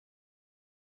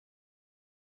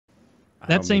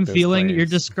That same feeling you're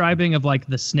describing of like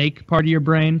the snake part of your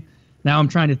brain. Now I'm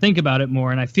trying to think about it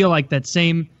more, and I feel like that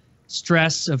same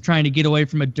stress of trying to get away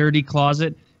from a dirty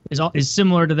closet is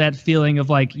similar to that feeling of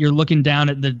like you're looking down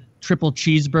at the triple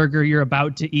cheeseburger you're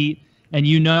about to eat, and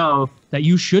you know that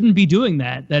you shouldn't be doing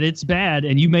that, that it's bad,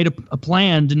 and you made a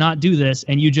plan to not do this,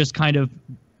 and you just kind of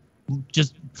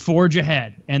just forge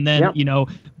ahead. And then, you know,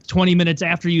 20 minutes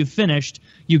after you've finished,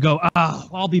 you go, oh,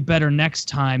 I'll be better next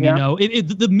time. You know,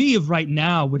 the me of right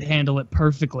now would handle it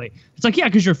perfectly. It's like, yeah,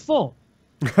 because you're full.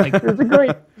 Like, there's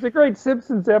a great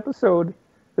Simpsons episode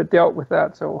that dealt with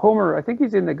that. So Homer, I think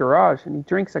he's in the garage, and he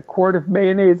drinks a quart of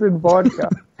mayonnaise and vodka.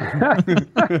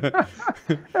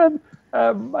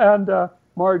 and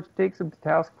Marge takes him to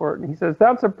task for it, and he says,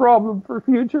 that's a problem for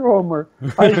future Homer.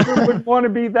 I sure wouldn't want to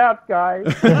be that guy.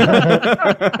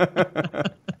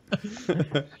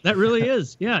 That really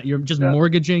is. Yeah, you're just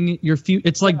mortgaging your future.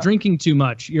 It's like drinking too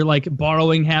much. You're like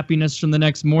borrowing happiness from the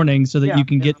next morning so that you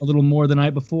can get a little more the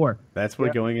night before. That's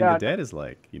what going into debt is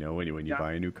like. You know, when you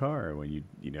buy a new car, when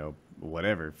you know,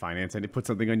 whatever, finance and you put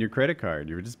something on your credit card,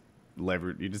 you're just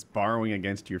you're just borrowing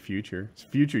against your future.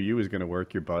 Future you is going to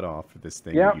work your butt off for this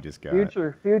thing that you just got.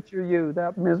 Future you,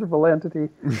 that miserable entity.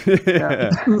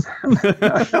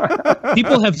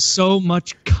 People have so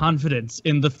much confidence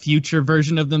in the future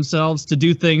version of themselves to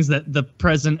do things that the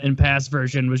present and past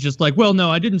version was just like, well, no,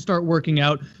 I didn't start working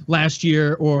out last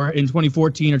year or in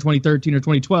 2014 or 2013 or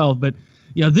 2012, but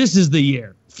you know, this is the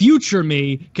year. Future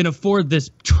me can afford this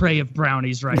tray of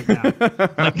brownies right now.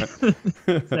 Like,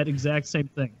 it's that exact same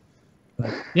thing.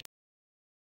 But, yeah.